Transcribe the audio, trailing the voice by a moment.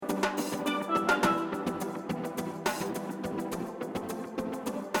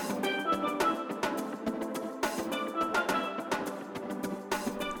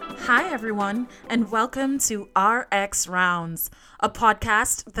Hi, everyone, and welcome to RX Rounds, a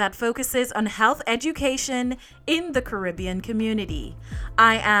podcast that focuses on health education in the Caribbean community.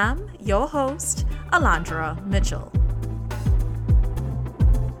 I am your host, Alondra Mitchell.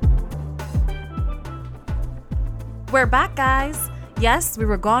 We're back, guys. Yes, we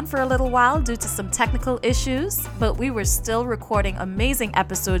were gone for a little while due to some technical issues, but we were still recording amazing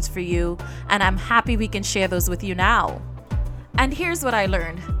episodes for you, and I'm happy we can share those with you now. And here's what I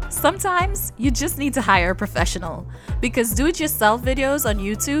learned. Sometimes you just need to hire a professional because do-it-yourself videos on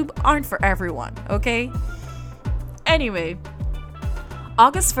YouTube aren't for everyone, okay? Anyway,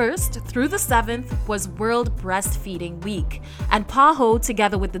 August 1st through the 7th was World Breastfeeding Week, and PAHO,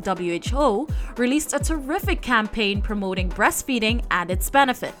 together with the WHO, released a terrific campaign promoting breastfeeding and its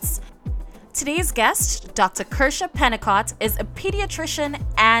benefits. Today's guest, Dr. Kersha Pennicott, is a pediatrician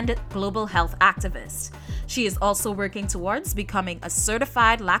and global health activist. She is also working towards becoming a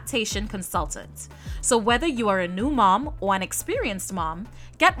certified lactation consultant. So whether you are a new mom or an experienced mom,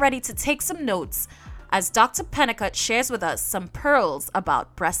 get ready to take some notes as Dr. Pennicott shares with us some pearls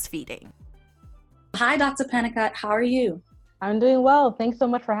about breastfeeding. Hi, Dr. Pennicott. How are you? I'm doing well. Thanks so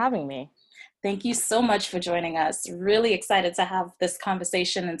much for having me. Thank you so much for joining us. Really excited to have this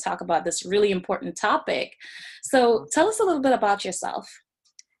conversation and talk about this really important topic. So tell us a little bit about yourself.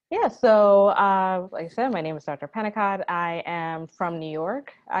 Yeah, so like I said, my name is Dr. Pennicott. I am from New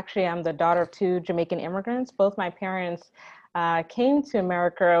York. Actually, I'm the daughter of two Jamaican immigrants. Both my parents came to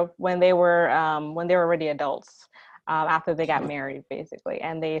America when they were already adults, after they got married, basically,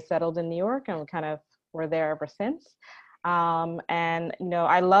 and they settled in New York, and we kind of were there ever since. And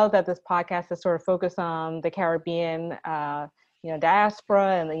I love that this podcast is sort of focused on the Caribbean,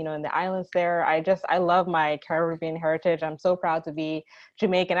 diaspora and in the islands there. I love my Caribbean heritage. I'm so proud to be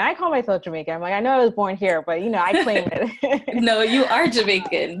Jamaican. I call myself Jamaican. I'm like, I know I was born here, but I claim it. No, you are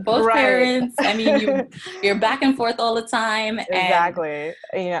Jamaican. Both right. Parents. I mean, you're back and forth all the time. Exactly.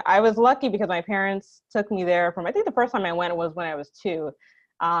 I was lucky because my parents took me there I think the first time I went was when I was 2.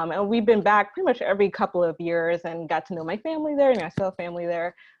 And we've been back pretty much every couple of years and got to know my family there. I still have family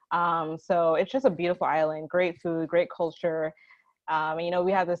there. So it's just a beautiful island, great food, great culture.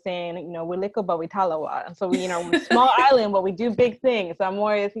 We have the saying, we little but we talawa. And so we're a small island, but we do big things. So I'm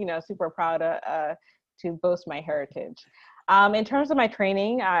always, super proud to boast my heritage. In terms of my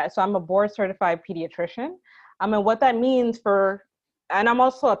training, so I'm a board certified pediatrician. And what that means and I'm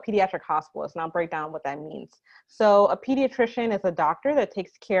also a pediatric hospitalist, and I'll break down what that means. So a pediatrician is a doctor that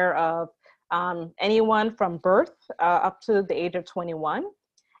takes care of anyone from birth up to the age of 21.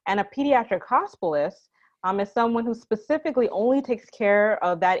 And a pediatric hospitalist is someone who specifically only takes care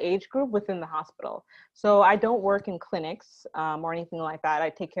of that age group within the hospital. So I don't work in clinics or anything like that. I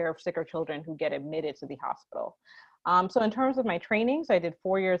take care of sicker children who get admitted to the hospital. So in terms of my trainings, I did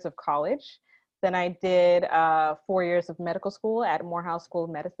 4 years of college. Then I did 4 years of medical school at Morehouse School of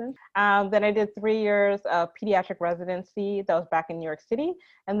Medicine. Then I did 3 years of pediatric residency. That was back in New York City.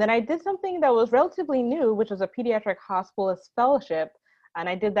 And then I did something that was relatively new, which was a pediatric hospitalist fellowship. And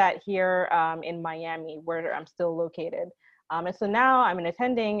I did that here in Miami, where I'm still located. And so now I'm an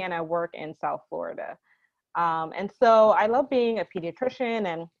attending and I work in South Florida. And so I love being a pediatrician.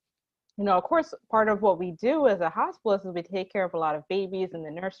 And of course, part of what we do as a hospitalist is we take care of a lot of babies in the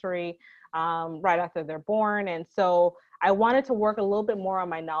nursery right after they're born. And so I wanted to work a little bit more on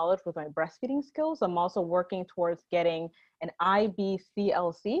my knowledge with my breastfeeding skills. I'm also working towards getting an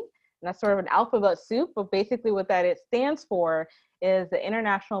IBCLC. And that's sort of an alphabet soup, but basically what that it stands for is the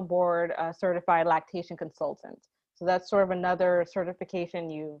International Board Certified Lactation Consultant. So that's sort of another certification.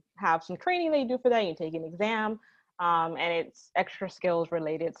 You have some training that you do for that. You take an exam. And it's extra skills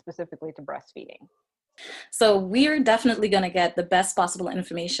related specifically to breastfeeding. So we're definitely going to get the best possible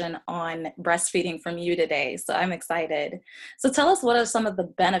information on breastfeeding from you today. So I'm excited. So tell us, what are some of the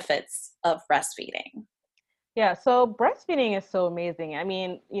benefits of breastfeeding? Yeah, so breastfeeding is so amazing. I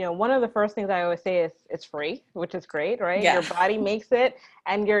mean, one of the first things I always say is it's free, which is great, right? Yeah. Your body makes it,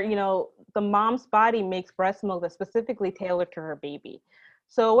 and the mom's body makes breast milk that's specifically tailored to her baby.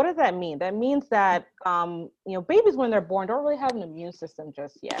 So what does that mean? That means that, babies when they're born don't really have an immune system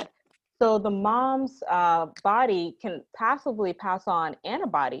just yet. So the mom's body can passively pass on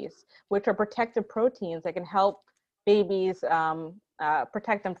antibodies, which are protective proteins that can help babies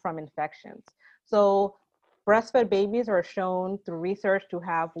protect them from infections. So breastfed babies are shown through research to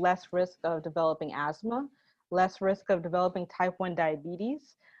have less risk of developing asthma, less risk of developing type 1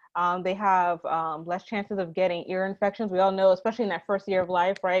 diabetes. They have less chances of getting ear infections. We all know, especially in that first year of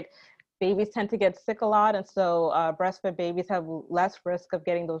life, right? Babies tend to get sick a lot. And so breastfed babies have less risk of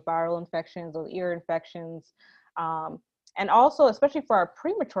getting those viral infections, those ear infections. And also, especially for our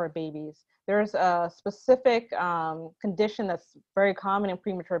premature babies, there's a specific condition that's very common in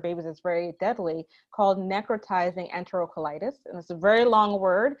premature babies. It's very deadly, called necrotizing enterocolitis. And it's a very long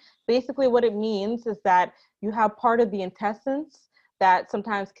word. Basically, what it means is that you have part of the intestines that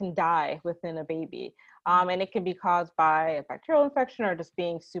sometimes can die within a baby. And it can be caused by a bacterial infection or just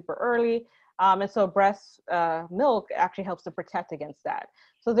being super early. And so breast milk actually helps to protect against that.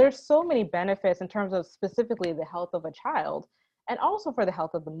 So there's so many benefits in terms of specifically the health of a child and also for the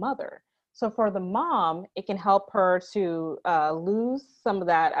health of the mother. So for the mom, it can help her to lose some of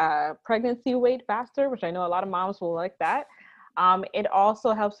that pregnancy weight faster, which I know a lot of moms will like that. It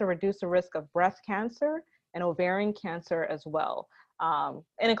also helps to reduce the risk of breast cancer and ovarian cancer as well, and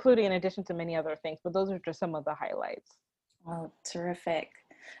including in addition to many other things. But those are just some of the highlights. Oh, terrific.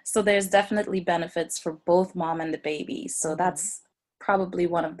 So there's definitely benefits for both mom and the baby. So that's probably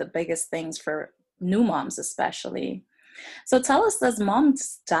one of the biggest things for new moms, especially. So tell us, does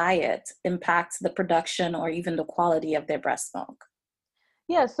mom's diet impact the production or even the quality of their breast milk?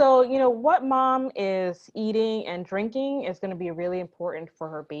 Yeah, so what mom is eating and drinking is going to be really important for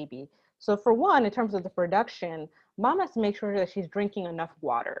her baby. So for one, in terms of the production, mom has to make sure that she's drinking enough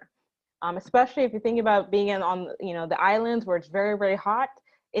water. Especially if you think about being on the islands where it's very, very hot.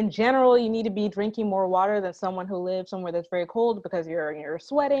 In general, you need to be drinking more water than someone who lives somewhere that's very cold, because you're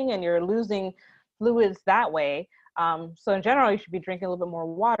sweating and you're losing fluids that way. So in general, you should be drinking a little bit more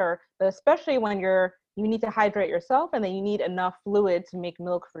water, but especially when you need to hydrate yourself, and then you need enough fluid to make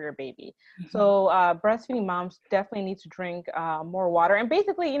milk for your baby. So breastfeeding moms definitely need to drink more water. And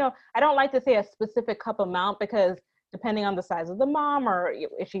basically, I don't like to say a specific cup amount, because depending on the size of the mom, or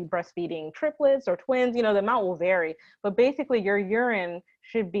if she's breastfeeding triplets or twins, the amount will vary. But basically, your urine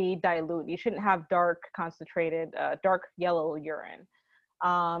should be dilute. You shouldn't have dark, concentrated, dark yellow urine.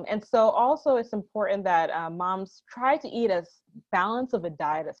 And so also it's important that moms try to eat as balanced of a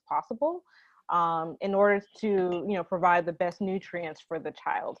diet as possible, in order to, provide the best nutrients for the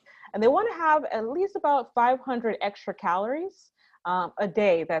child. And they want to have at least about 500 extra calories a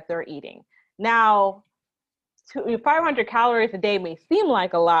day that they're eating. Now, 500 calories a day may seem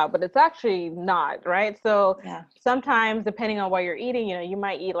like a lot, but it's actually not, right? So sometimes, depending on what you're eating, you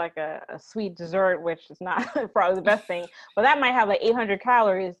might eat like a sweet dessert, which is not probably the best thing, but that might have like 800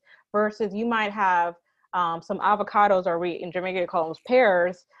 calories, versus you might have some avocados, or we in Jamaica call them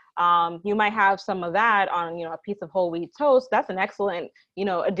pears. You might have some of that on, a piece of whole wheat toast. That's an excellent,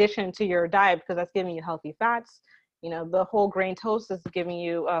 addition to your diet, because that's giving you healthy fats. The whole grain toast is giving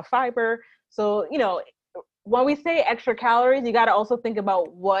you fiber. So, when we say extra calories, you got to also think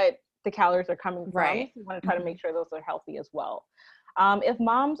about what the calories are coming from. Right. You want to try to make sure those are healthy as well. If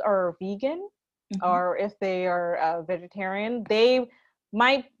moms are vegan, or if they are vegetarian, they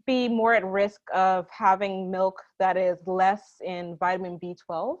might be more at risk of having milk that is less in vitamin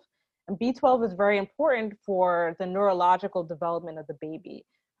B12. And B12 is very important for the neurological development of the baby.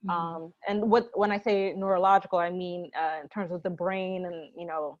 And when I say neurological, I mean in terms of the brain and,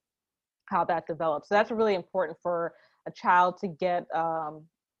 how that develops. So that's really important for a child to get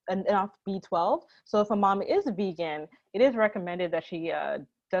enough B12. So if a mom is vegan, it is recommended that she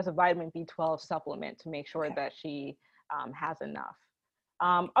does a vitamin B12 supplement to make sure that she has enough.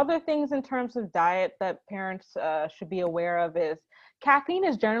 Other things in terms of diet that parents should be aware of is caffeine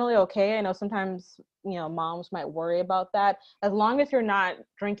is generally okay. I know sometimes, moms might worry about that. As long as you're not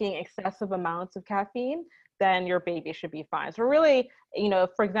drinking excessive amounts of caffeine, then your baby should be fine. So really,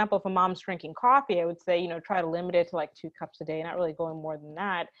 for example, if a mom's drinking coffee, I would say, try to limit it to like 2 cups a day, not really going more than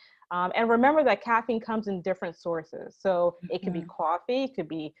that. And remember that caffeine comes in different sources. So it could be coffee, it could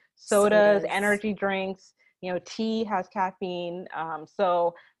be sodas, energy drinks, tea has caffeine.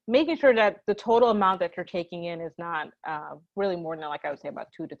 So making sure that the total amount that you're taking in is not really more than, like I would say, about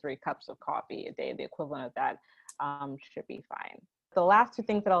 2 to 3 cups of coffee a day. The equivalent of that should be fine. The last 2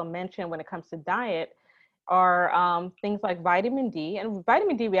 things that I'll mention when it comes to diet are things like vitamin D. And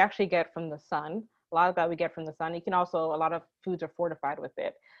vitamin D we actually get from the sun. A lot of that we get from the sun. You can also, a lot of foods are fortified with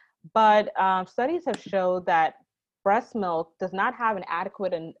it. But studies have showed that breast milk does not have an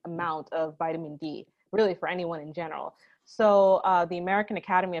adequate amount of vitamin D, really for anyone in general. So the American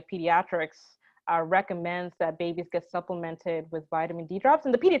Academy of Pediatrics recommends that babies get supplemented with vitamin D drops.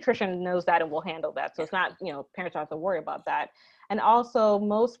 And the pediatrician knows that and will handle that. So it's not, parents don't have to worry about that. And also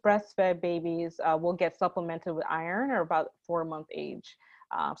most breastfed babies will get supplemented with iron or about 4-month age.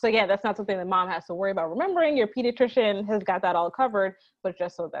 So again, that's not something that mom has to worry about remembering. Your pediatrician has got that all covered, but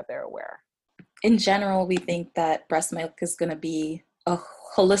just so that they're aware. In general, we think that breast milk is going to be a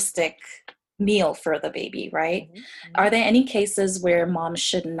holistic meal for the baby, right? Are there any cases where moms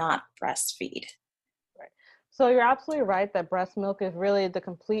should not breastfeed? So you're absolutely right that breast milk is really the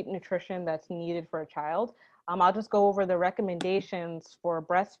complete nutrition that's needed for a child. I'll just go over the recommendations for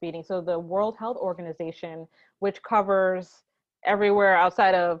breastfeeding. So the World Health Organization, which covers everywhere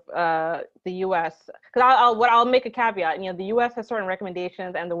outside of the U.S., because I'll make a caveat. The U.S. has certain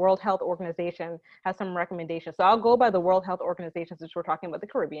recommendations, and the World Health Organization has some recommendations. So I'll go by the World Health Organization since we're talking about the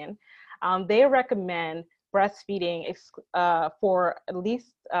Caribbean. They recommend breastfeeding for at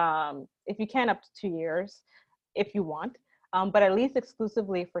least, if you can, up to 2 years, if you want, but at least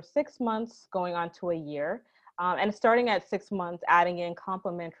exclusively for 6 months going on to a year. And starting at 6 months, adding in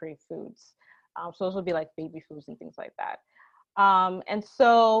complementary foods. So those would be like baby foods and things like that. And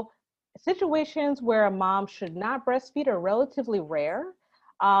so situations where a mom should not breastfeed are relatively rare.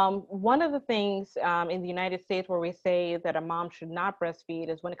 One of the things in the United States where we say that a mom should not breastfeed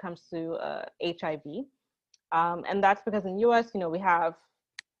is when it comes to HIV. And that's because in the US, we have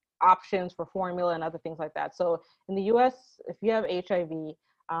options for formula and other things like that. So in the US, if you have HIV,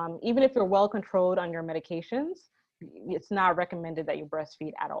 even if you're well controlled on your medications, it's not recommended that you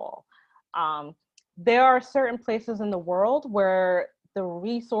breastfeed at all. There are certain places in the world where the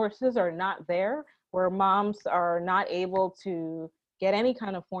resources are not there, where moms are not able to get any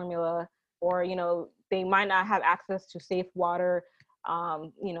kind of formula, or they might not have access to safe water.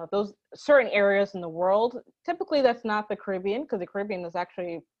 Those certain areas in the world. Typically that's not the Caribbean, because the Caribbean is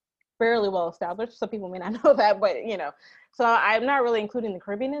actually fairly well established. Some people may not know that, but so I'm not really including the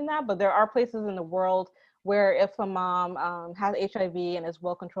Caribbean in that, but there are places in the world where if a mom has HIV and is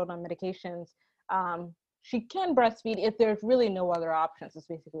well controlled on medications, she can breastfeed if there's really no other options, is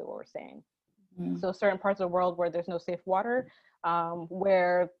basically what we're saying. Mm-hmm. So certain parts of the world where there's no safe water,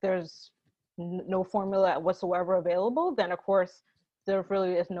 where there's no formula whatsoever available, then of course there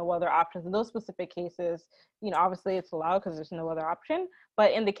really is no other options. In those specific cases, obviously it's allowed because there's no other option.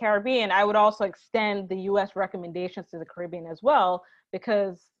 But in the Caribbean, I would also extend the US recommendations to the Caribbean as well,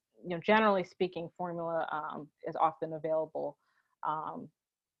 because, generally speaking, formula is often available.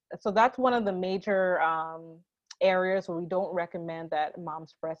 So that's one of the major areas where we don't recommend that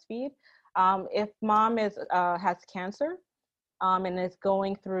moms breastfeed. If mom has cancer, and is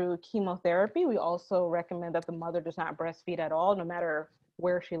going through chemotherapy, we also recommend that the mother does not breastfeed at all, no matter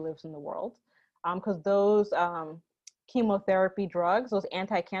where she lives in the world. Because those chemotherapy drugs, those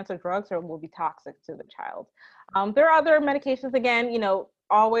anti-cancer drugs will be toxic to the child. There are other medications, again,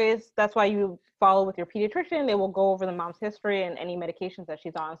 always, that's why you follow with your pediatrician. They will go over the mom's history and any medications that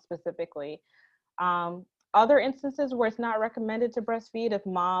she's on specifically. Other instances where it's not recommended to breastfeed, if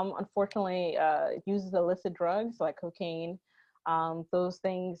mom, unfortunately, uses illicit drugs like cocaine, those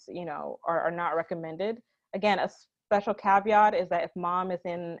things, are not recommended. Again, a special caveat is that if mom is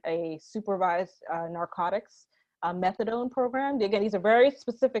in a supervised narcotics methadone program, again, these are very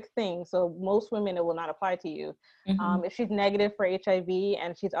specific things. So most women, it will not apply to you. Mm-hmm. If she's negative for HIV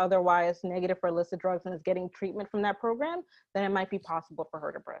and she's otherwise negative for illicit drugs and is getting treatment from that program, then it might be possible for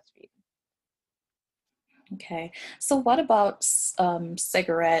her to breastfeed. Okay. So what about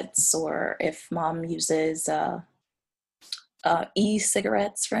cigarettes, or if mom uses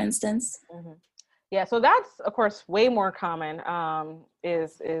e-cigarettes, for instance? Mm-hmm. Yeah, so that's of course way more common.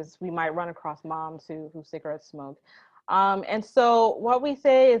 Is we might run across moms who cigarette smoke, and so what we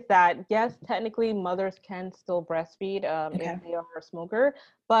say is that yes, technically mothers can still breastfeed if they are a smoker,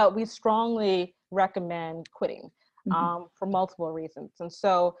 but we strongly recommend quitting for multiple reasons. And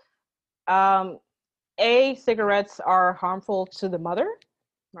so, cigarettes are harmful to the mother,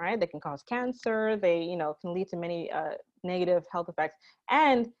 right? They can cause cancer. They can lead to many negative health effects,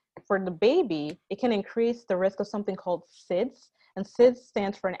 and for the baby, it can increase the risk of something called SIDS. And SIDS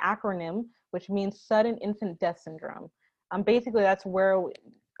stands for an acronym, which means sudden infant death syndrome. Basically, that's where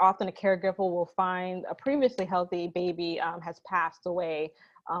often a caregiver will find a previously healthy baby has passed away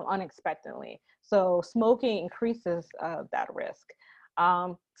unexpectedly. So smoking increases that risk.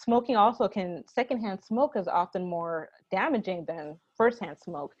 Smoking also secondhand smoke is often more damaging than firsthand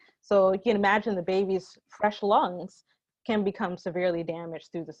smoke. So you can imagine the baby's fresh lungs can become severely damaged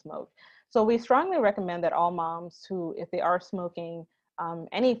through the smoke. So we strongly recommend that all moms who, if they are smoking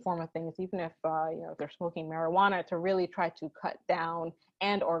any form of things, even if if they're smoking marijuana, to really try to cut down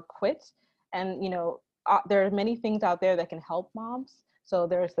and or quit. And there are many things out there that can help moms. So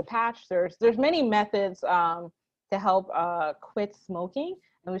there's the patch. There's many methods to help quit smoking.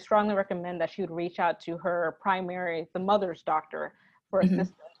 And we strongly recommend that she would reach out to the mother's doctor for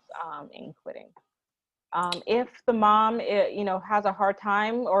assistance in quitting. If the mom, has a hard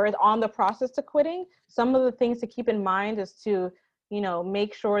time or is on the process to quitting, some of the things to keep in mind is to,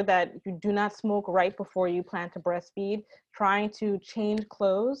 make sure that you do not smoke right before you plan to breastfeed, trying to change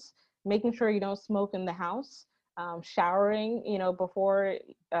clothes, making sure you don't smoke in the house. showering, before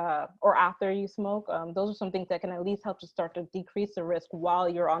or after you smoke. Those are some things that can at least help to start to decrease the risk while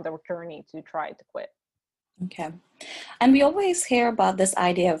you're on the journey to try to quit. Okay. And we always hear about this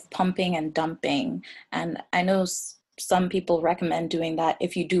idea of pumping and dumping. And I know some people recommend doing that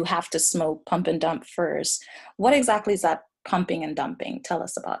if you do have to smoke, pump and dump first. What exactly is that pumping and dumping? Tell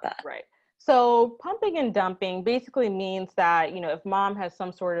us about that. Right. So pumping and dumping basically means that, if mom has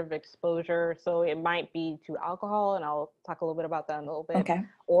some sort of exposure, so it might be to alcohol, and I'll talk a little bit about that in a little bit, Okay.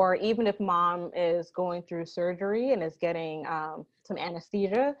 or even if mom is going through surgery and is getting some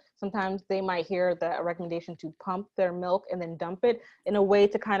anesthesia, sometimes they might hear the recommendation to pump their milk and then dump it in a way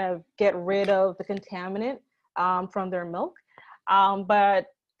to kind of get rid of the contaminant from their milk. But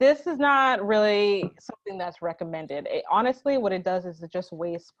this is not really something that's recommended. Honestly, what it does is it just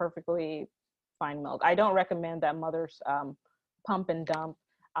wastes perfectly fine milk. I don't recommend that mothers pump and dump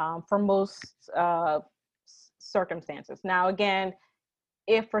for most circumstances. Now, again,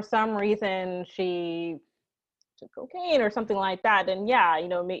 if for some reason she took cocaine or something like that, then yeah,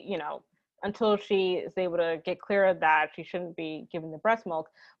 until she is able to get clear of that, she shouldn't be giving the breast milk.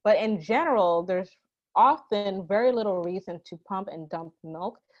 But in general, there's often very little reason to pump and dump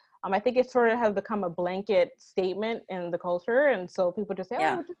milk. I think it sort of has become a blanket statement in the culture. And so people just say,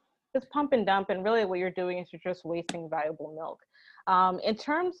 Yeah. just pump and dump. And really what you're doing is you're just wasting valuable milk. In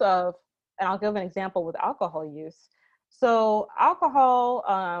terms of, and I'll give an example with alcohol use. So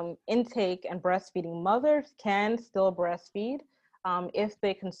alcohol intake and breastfeeding, mothers can still breastfeed if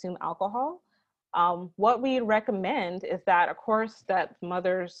they consume alcohol. What we recommend is that, of course, that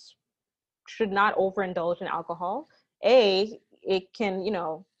mothers should not overindulge in alcohol. It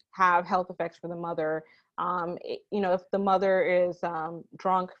can, have health effects for the mother. If the mother is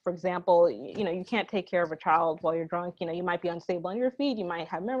drunk, for example, you can't take care of a child while you're drunk. You might be unstable on your feet. You might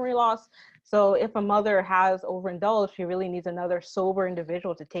have memory loss. So if a mother has overindulged, she really needs another sober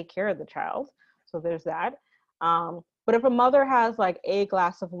individual to take care of the child. So there's that. But if a mother has like a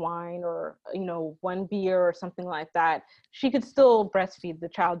glass of wine or, one beer or something like that, she could still breastfeed the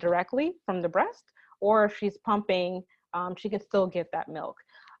child directly from the breast, or if she's pumping, she can still get that milk.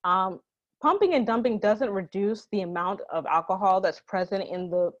 Pumping and dumping doesn't reduce the amount of alcohol that's present in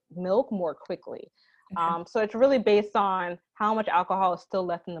the milk more quickly. Okay. So it's really based on how much alcohol is still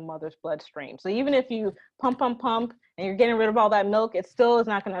left in the mother's bloodstream. So even if you pump, and you're getting rid of all that milk, it still is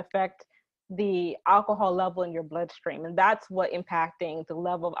not going to affect the alcohol level in your bloodstream. And that's what impacting the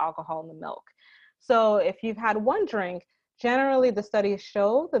level of alcohol in the milk. So if you've had one drink, generally the studies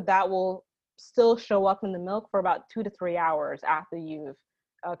show that will still show up in the milk for about 2 to 3 hours after you've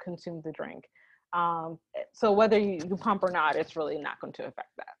consumed the drink. So whether you pump or not, it's really not going to affect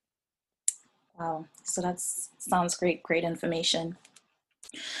that. Wow. So that sounds great. Great information.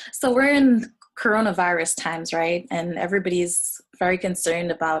 So we're in coronavirus times, right? And everybody's very concerned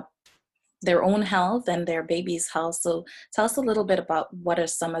about their own health and their baby's health. So tell us a little bit about what are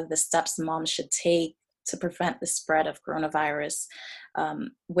some of the steps moms should take to prevent the spread of coronavirus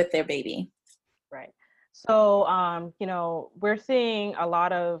with their baby. Right. So, we're seeing a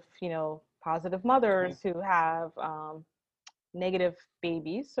lot of, positive mothers who have negative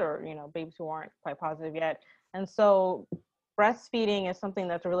babies or, babies who aren't quite positive yet. And so breastfeeding is something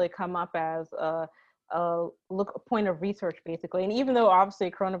that's really come up as a point of research, basically. And even though obviously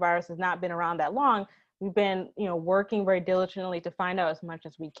coronavirus has not been around that long, we've been, working very diligently to find out as much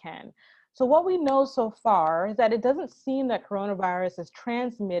as we can. So what we know so far is that it doesn't seem that coronavirus is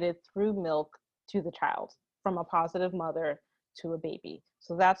transmitted through milk to the child from a positive mother to a baby.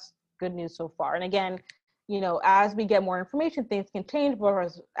 So that's good news so far. And again, as we get more information, things can change.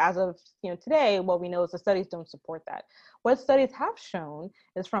 But as of today, what we know is the studies don't support that. What studies have shown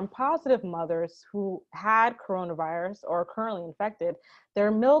is from positive mothers who had coronavirus or are currently infected,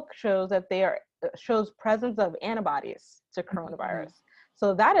 their milk shows that shows presence of antibodies to coronavirus. Mm-hmm.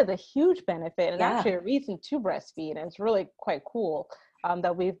 So that is a huge benefit and actually a reason to breastfeed. And it's really quite cool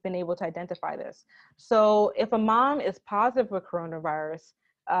that we've been able to identify this. So if a mom is positive with coronavirus,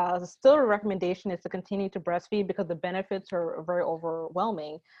 still a recommendation is to continue to breastfeed because the benefits are very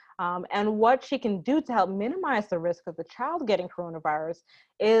overwhelming. And what she can do to help minimize the risk of the child getting coronavirus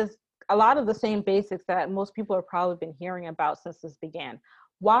is a lot of the same basics that most people have probably been hearing about since this began.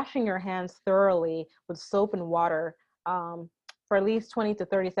 Washing your hands thoroughly with soap and water for at least 20 to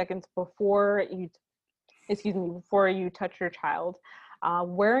 30 seconds before you touch your child.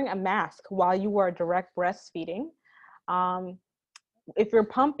 Wearing a mask while you are direct breastfeeding. if you're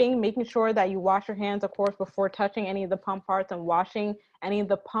pumping, making sure that you wash your hands, of course, before touching any of the pump parts, and washing any of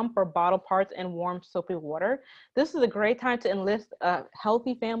the pump or bottle parts in warm soapy water. This is a great time to enlist a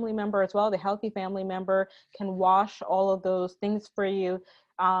healthy family member as well. The healthy family member can wash all of those things for you.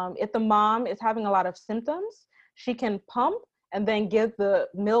 If the mom is having a lot of symptoms, she can pump and then give the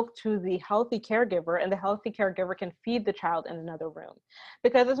milk to the healthy caregiver, and the healthy caregiver can feed the child in another room.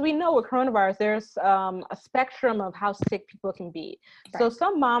 Because as we know with coronavirus, there's a spectrum of how sick people can be. Right. So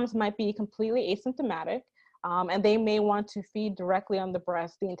some moms might be completely asymptomatic, and they may want to feed directly on the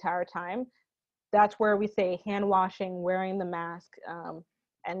breast the entire time. That's where we say hand washing, wearing the mask,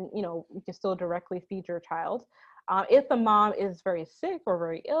 and you can still directly feed your child. If the mom is very sick or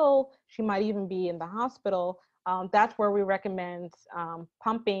very ill, she might even be in the hospital. That's where we recommend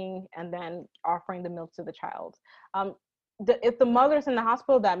pumping and then offering the milk to the child. If the mother's in the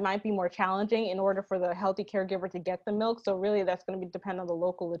hospital, that might be more challenging in order for the healthy caregiver to get the milk. So really that's going to depend on the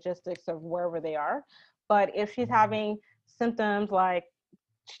local logistics of wherever they are. But if she's having symptoms like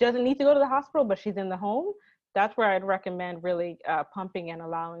she doesn't need to go to the hospital, but she's in the home, that's where I'd recommend really pumping and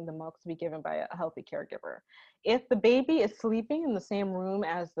allowing the milk to be given by a healthy caregiver. If the baby is sleeping in the same room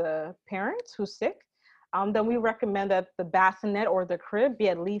as the parent who's sick, then we recommend that the bassinet or the crib be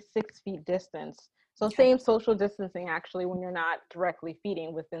at least 6 feet distance. So same social distancing actually when you're not directly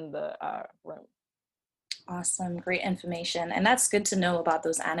feeding within the room. Awesome, great information. And that's good to know about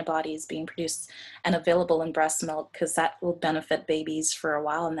those antibodies being produced and available in breast milk, because that will benefit babies for a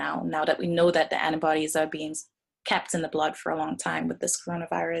while now that we know that the antibodies are being kept in the blood for a long time with this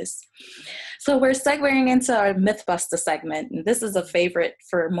coronavirus. So we're segueing into our Mythbuster segment. And this is a favorite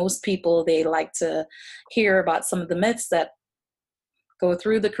for most people. They like to hear about some of the myths that go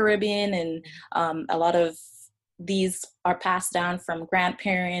through the Caribbean, and a lot of these are passed down from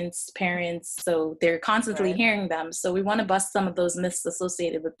grandparents, parents, so they're constantly hearing them. So we want to bust some of those myths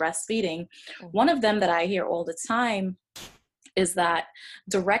associated with breastfeeding. One of them that I hear all the time is that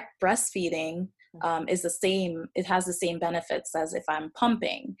direct breastfeeding is the same, it has the same benefits as if I'm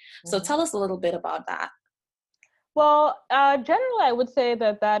pumping. So tell us a little bit about that. Well, generally, I would say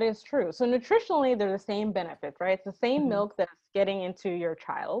that is true. So nutritionally, they're the same benefits, right? It's the same milk that's getting into your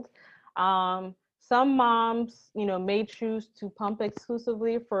child. Some moms, may choose to pump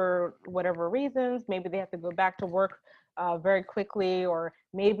exclusively for whatever reasons. Maybe they have to go back to work very quickly, or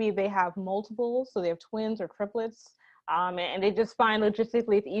maybe they have multiples, so they have twins or triplets. And they just find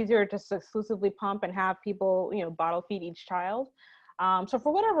logistically it's easier to exclusively pump and have people, bottle feed each child. So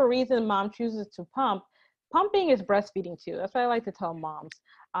for whatever reason, mom chooses to pump. Pumping is breastfeeding too. That's what I like to tell moms.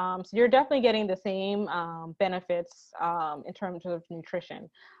 So you're definitely getting the same benefits in terms of nutrition.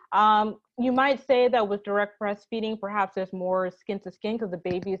 You might say that with direct breastfeeding, perhaps there's more skin to skin because the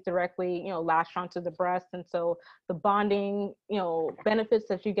baby is directly, latched onto the breast. And so the bonding, benefits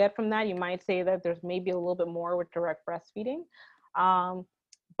that you get from that, you might say that there's maybe a little bit more with direct breastfeeding.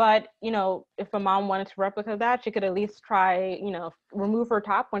 But, if a mom wanted to replicate that, she could at least try, remove her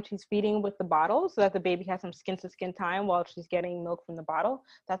top when she's feeding with the bottle so that the baby has some skin to skin time while she's getting milk from the bottle.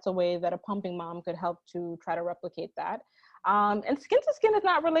 That's a way that a pumping mom could help to try to replicate that. And skin to skin is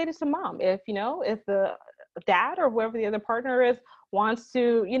not related to mom. If the dad or whoever the other partner is wants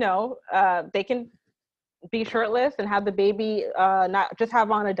to, they can be shirtless and have the baby not just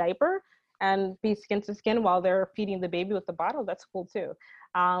have on a diaper and be skin to skin while they're feeding the baby with the bottle. That's cool too.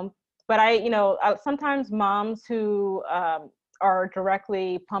 But sometimes moms who are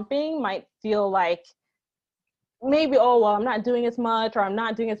directly pumping might feel like maybe, I'm not doing as much, or I'm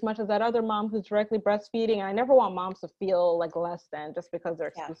not doing as much as that other mom who's directly breastfeeding. And I never want moms to feel like less than just because they're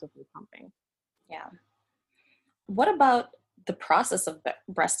exclusively pumping. Yeah. What about the process of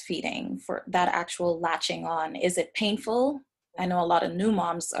breastfeeding, for that actual latching on? Is it painful? I know a lot of new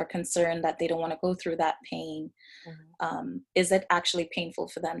moms are concerned that they don't want to go through that pain. Is it actually painful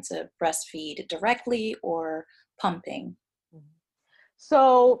for them to breastfeed directly or pumping?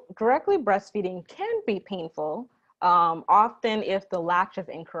 So directly breastfeeding can be painful, often if the latch is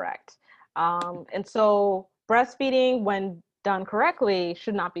incorrect. And so breastfeeding, when done correctly,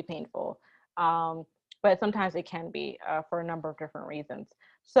 should not be painful. But sometimes it can be for a number of different reasons.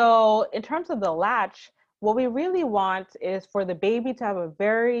 So in terms of the latch, what we really want is for the baby to have a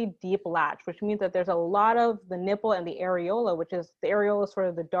very deep latch, which means that there's a lot of the nipple and the areola, which is the areola is sort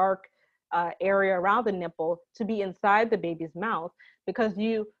of the dark area around the nipple, to be inside the baby's mouth, because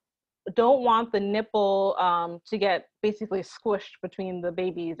you don't want the nipple to get basically squished between the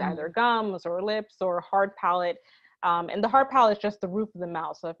baby's either gums or lips or hard palate. And the hard palate is just the roof of the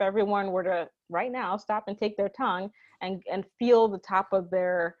mouth. So if everyone were to right now stop and take their tongue and feel the top of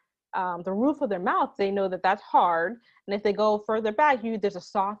their the roof of their mouth, they know that that's hard. And if they go further back, there's a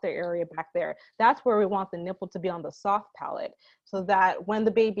softer area back there. That's where we want the nipple to be, on the soft palate, so that when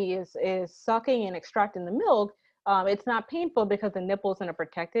the baby is sucking and extracting the milk, it's not painful because the nipple is in a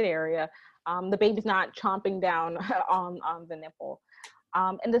protected area. The baby's not chomping down on the nipple.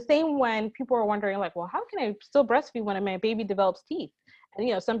 And the same when people are wondering, like, well, how can I still breastfeed when my baby develops teeth?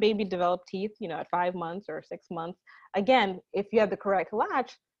 And, some baby develop teeth, at 5 months or 6 months. Again, if you have the correct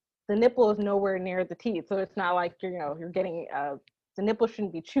latch, the nipple is nowhere near the teeth. So it's not like, you're getting, the nipple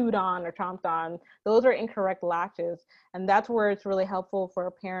shouldn't be chewed on or chomped on. Those are incorrect latches. And that's where it's really helpful for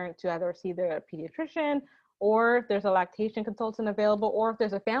a parent to either see their pediatrician, or if there's a lactation consultant available, or if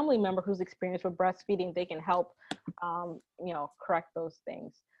there's a family member who's experienced with breastfeeding, they can help, correct those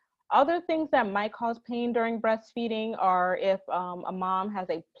things. Other things that might cause pain during breastfeeding are if a mom has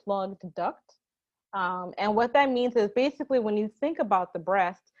a plugged duct. And what that means is basically when you think about the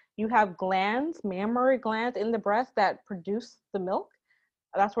breast, you have glands, mammary glands in the breast that produce the milk.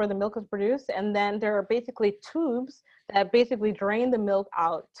 That's where the milk is produced. And then there are basically tubes that basically drain the milk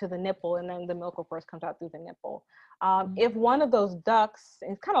out to the nipple. And then the milk, of course, comes out through the nipple. If one of those ducts,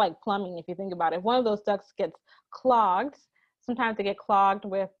 it's kind of like plumbing if you think about it, if one of those ducts gets clogged, sometimes they get clogged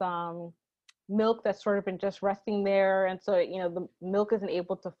with milk that's sort of been just resting there. And so, the milk isn't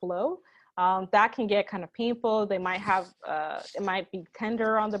able to flow. That can get kind of painful. They might have, it might be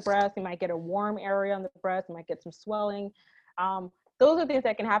tender on the breast. You might get a warm area on the breast. You might get some swelling. Those are things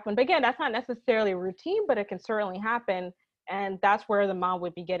that can happen. But again, that's not necessarily routine, but it can certainly happen. And that's where the mom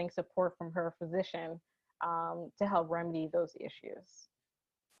would be getting support from her physician to help remedy those issues.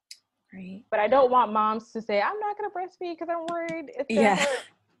 Right. But I don't want moms to say, I'm not going to breastfeed because I'm worried it's going to hurt.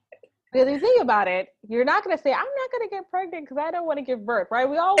 Because if you think about it, you're not going to say, I'm not going to get pregnant because I don't want to give birth, right?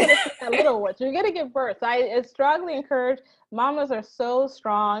 We all want to see that little one. So you're going to give birth. So I strongly encourage, mamas are so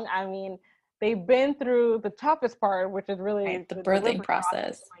strong. I mean, they've been through the toughest part, which is really the birthing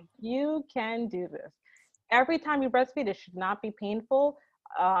process. Like, you can do this. Every time you breastfeed, it should not be painful.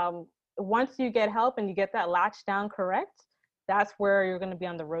 Once you get help and you get that latch down correct, that's where you're going to be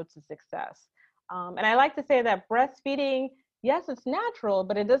on the road to success. And I like to say that breastfeeding, yes, it's natural,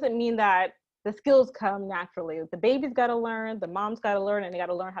 but it doesn't mean that the skills come naturally. The baby's got to learn, the mom's got to learn, and they got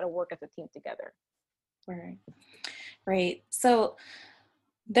to learn how to work as a team together. Right. So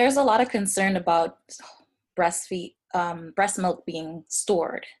there's a lot of concern about breast milk being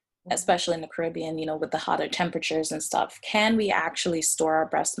stored, especially in the Caribbean, with the hotter temperatures and stuff. Can we actually store our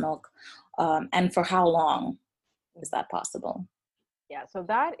breast milk? And for how long is that possible? Yeah, so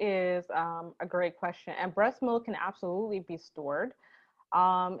that is a great question. And breast milk can absolutely be stored.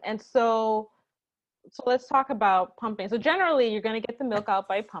 And so let's talk about pumping. So generally, you're going to get the milk out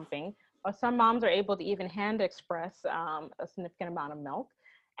by pumping. Some moms are able to even hand express a significant amount of milk.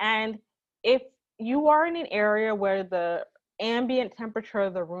 And if you are in an area where the ambient temperature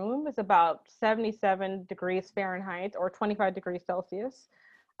of the room is about 77 degrees Fahrenheit or 25 degrees Celsius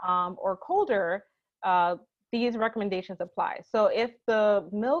or colder, these recommendations apply. So if the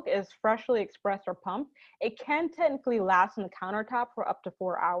milk is freshly expressed or pumped, it can technically last on the countertop for up to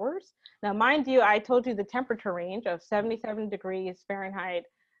 4 hours. Now, mind you, I told you the temperature range of 77 degrees Fahrenheit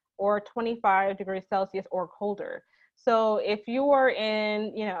or 25 degrees Celsius or colder. So if you are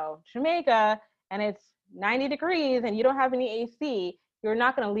in, Jamaica and it's 90 degrees and you don't have any AC, you're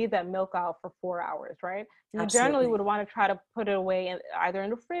not going to leave that milk out for 4 hours, right? You generally would want to try to put it away either in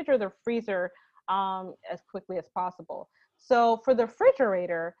the fridge or the freezer as quickly as possible. So for the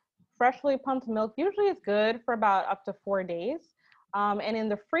refrigerator, freshly pumped milk usually is good for about up to 4 days. And in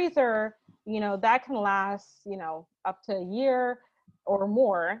the freezer, that can last, up to a year or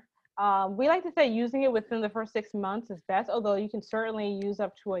more. We like to say using it within the first 6 months is best, although you can certainly use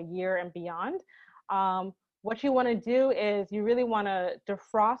up to a year and beyond. What you want to do is you really want to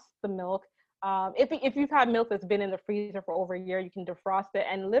defrost the milk. If you've had milk that's been in the freezer for over a year, you can defrost it,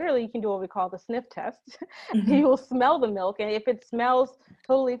 and literally you can do what we call the sniff test. Mm-hmm. You will smell the milk, and if it smells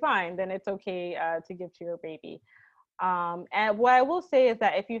totally fine, then it's okay to give to your baby. And what I will say is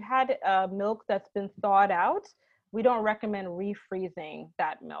that if you've had milk that's been thawed out, we don't recommend refreezing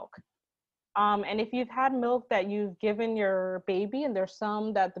that milk. And if you've had milk that you've given your baby and there's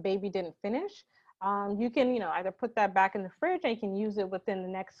some that the baby didn't finish, you can, either put that back in the fridge and you can use it within the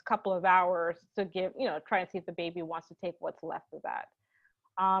next couple of hours to give, try and see if the baby wants to take what's left of that.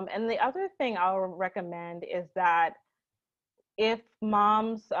 And the other thing I'll recommend is that if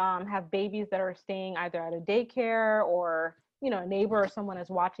moms have babies that are staying either at a daycare or, a neighbor or someone is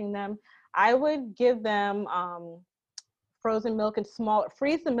watching them, I would give them frozen milk in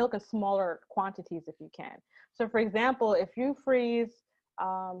freeze the milk in smaller quantities if you can. So for example, if you freeze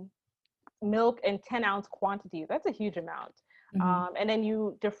milk in 10-ounce quantities. That's a huge amount. Mm-hmm. And then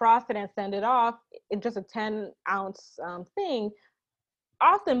you defrost it and send it off in just a 10-ounce thing.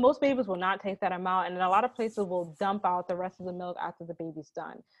 Often, most babies will not take that amount, and a lot of places will dump out the rest of the milk after the baby's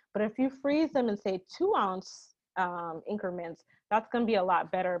done. But if you freeze them in, say, 2-ounce increments, that's going to be a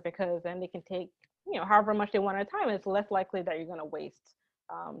lot better, because then they can take, however much they want at a time. It's less likely that you're going to waste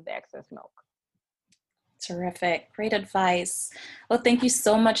the excess milk. Terrific. Great advice. Well, thank you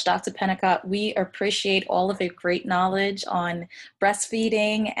so much, Dr. Pennicott. We appreciate all of your great knowledge on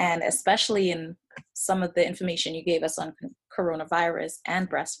breastfeeding, and especially in some of the information you gave us on coronavirus and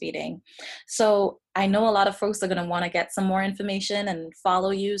breastfeeding. So I know a lot of folks are going to want to get some more information and follow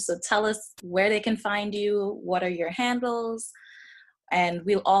you. So tell us where they can find you. What are your handles? And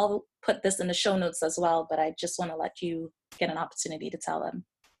we'll all put this in the show notes as well, but I just want to let you get an opportunity to tell them.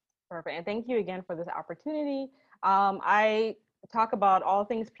 Perfect. And thank you again for this opportunity. I talk about all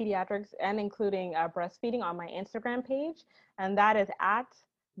things pediatrics and including breastfeeding on my Instagram page. And that is at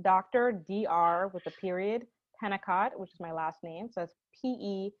Dr. Dr. with a period, Pennicott, which is my last name. So it's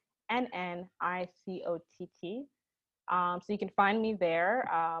PENNICOTT. So you can find me there.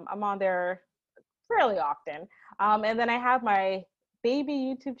 I'm on there fairly often. And then I have my baby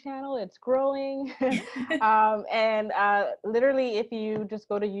YouTube channel. It's growing. And literally, if you just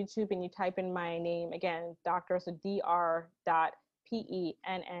go to YouTube and you type in my name again, Dr. So Dr.PENNICOTT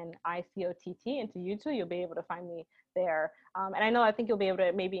into YouTube, you'll be able to find me there. And I think you'll be able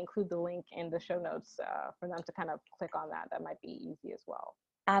to maybe include the link in the show notes for them to kind of click on that. That might be easy as well.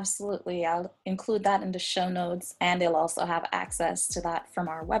 Absolutely. I'll include that in the show notes, and they'll also have access to that from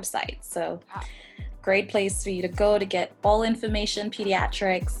our website. So great place for you to go to get all information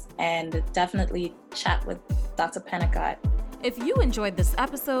pediatrics, and definitely chat with Dr. Pennicott. If you enjoyed this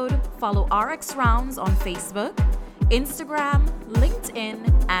episode, follow RX Rounds on Facebook, Instagram,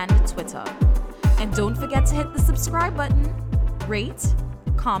 LinkedIn, and Twitter. And don't forget to hit the subscribe button, rate,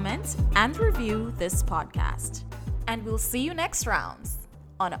 comment, and review this podcast. And we'll see you next rounds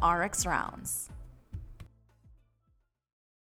on RX Rounds.